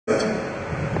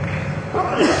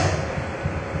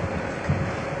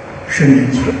10年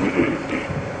前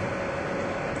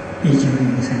，1903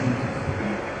年，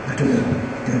这个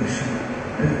是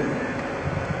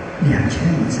2003年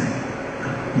，2003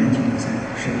年10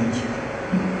年前，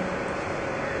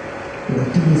我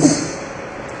第一次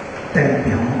代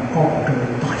表澳洲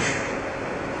大学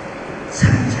参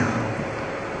加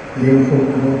联合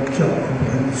国教科文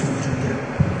组织的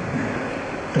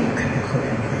召开的和平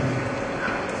会议。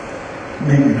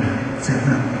那年在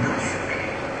曼谷大学，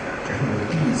这是我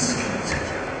第一次参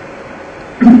加，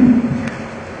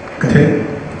跟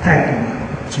泰国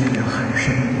结了很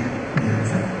深的缘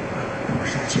分。当时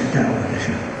接待我的是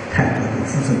泰国的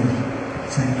副总理、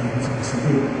三军总司令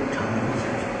查瓦利将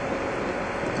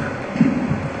军。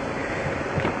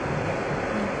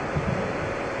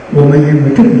我们因为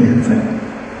这个缘分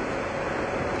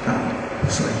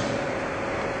所以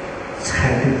才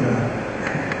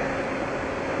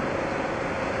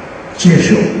接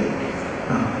受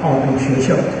澳洲学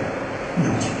校的邀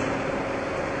请，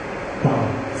把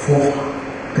佛法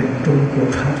跟中国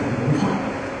传统文化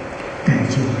带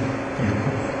进联合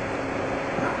国。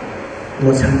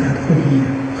我参加的会议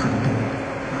很多，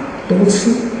多次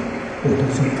我都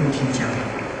做主题讲演，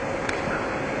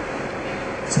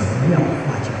怎么样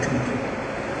化解冲突，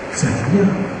怎样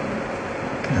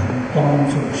能帮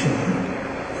助社会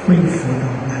恢复到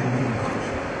安定和平，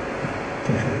这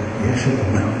也是我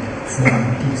们佛门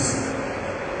弟子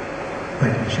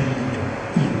本身的一种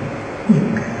义务，应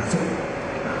该要做。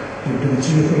有这个机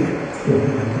会，我不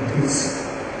能够推辞。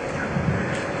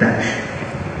但是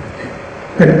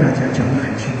跟大家讲得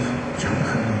很清楚，讲得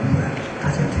很明白，大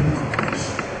家听了很欢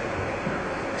喜。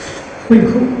会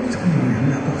后总有人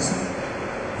来告诉我，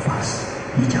法师，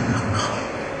你讲得很好，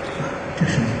这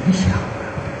是理想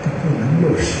这不能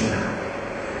落实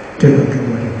这个给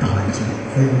我的打击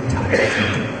非常沉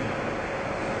重。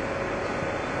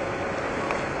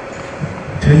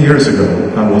10 years ago,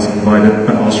 I was invited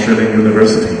by Australian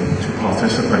University to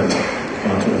participate,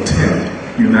 to attend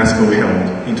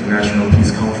UNESCO-held International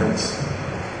Peace Conference.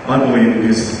 I believe it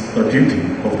is a duty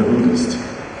of the Buddhist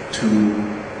to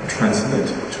transmit,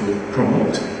 to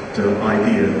promote the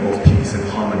idea of peace and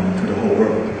harmony to the whole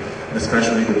world,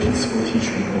 especially the peaceful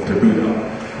teaching of the Buddha.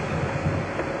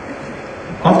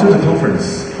 After the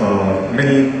conference,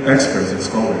 many experts and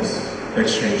scholars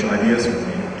exchanged ideas with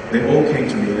me. They all came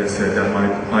to me and said that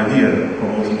my idea of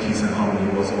promoting peace and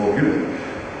harmony was all good,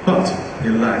 but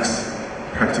it lacks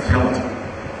practicality.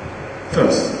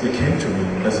 Thus, it came to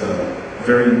me as a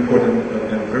very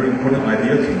important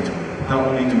idea came to me. Not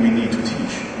only do we need to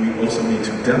teach, we also need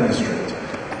to demonstrate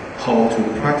how to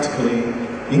practically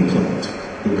implement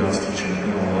Buddha's teaching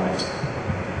in our lives.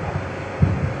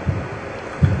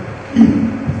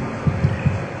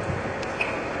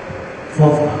 佛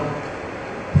法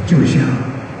就像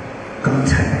刚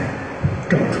才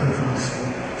照初法师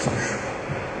所说，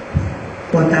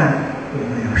不但我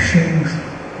们要深入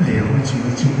了解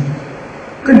经义，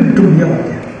更重要的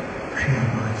是要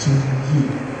把经义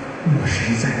落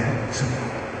实在生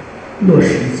活，落实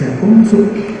在工作，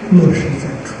落实在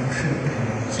处事待人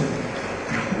接物。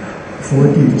佛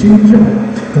的经教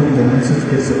跟我们自己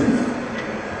的生活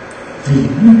理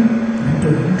念能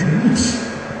够融成一体，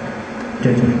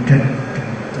这就是真正的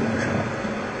生活。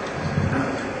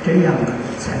这样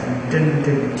才能真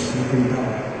正体会到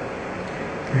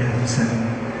人生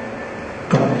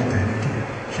高等的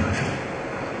享受。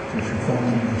这是方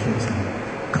明先生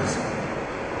告诉我。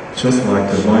Just like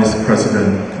the Vice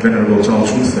President Venerable Zhao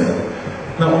Chu said,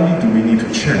 not only do we need to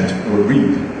chant or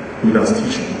read Buddha's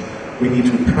teaching, we need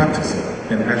to practice it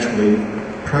and actually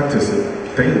practice it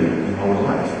daily in our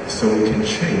life so we can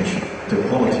change the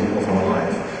quality of our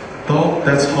life.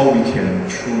 That's how we can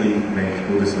truly make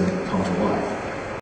Buddhism come to life.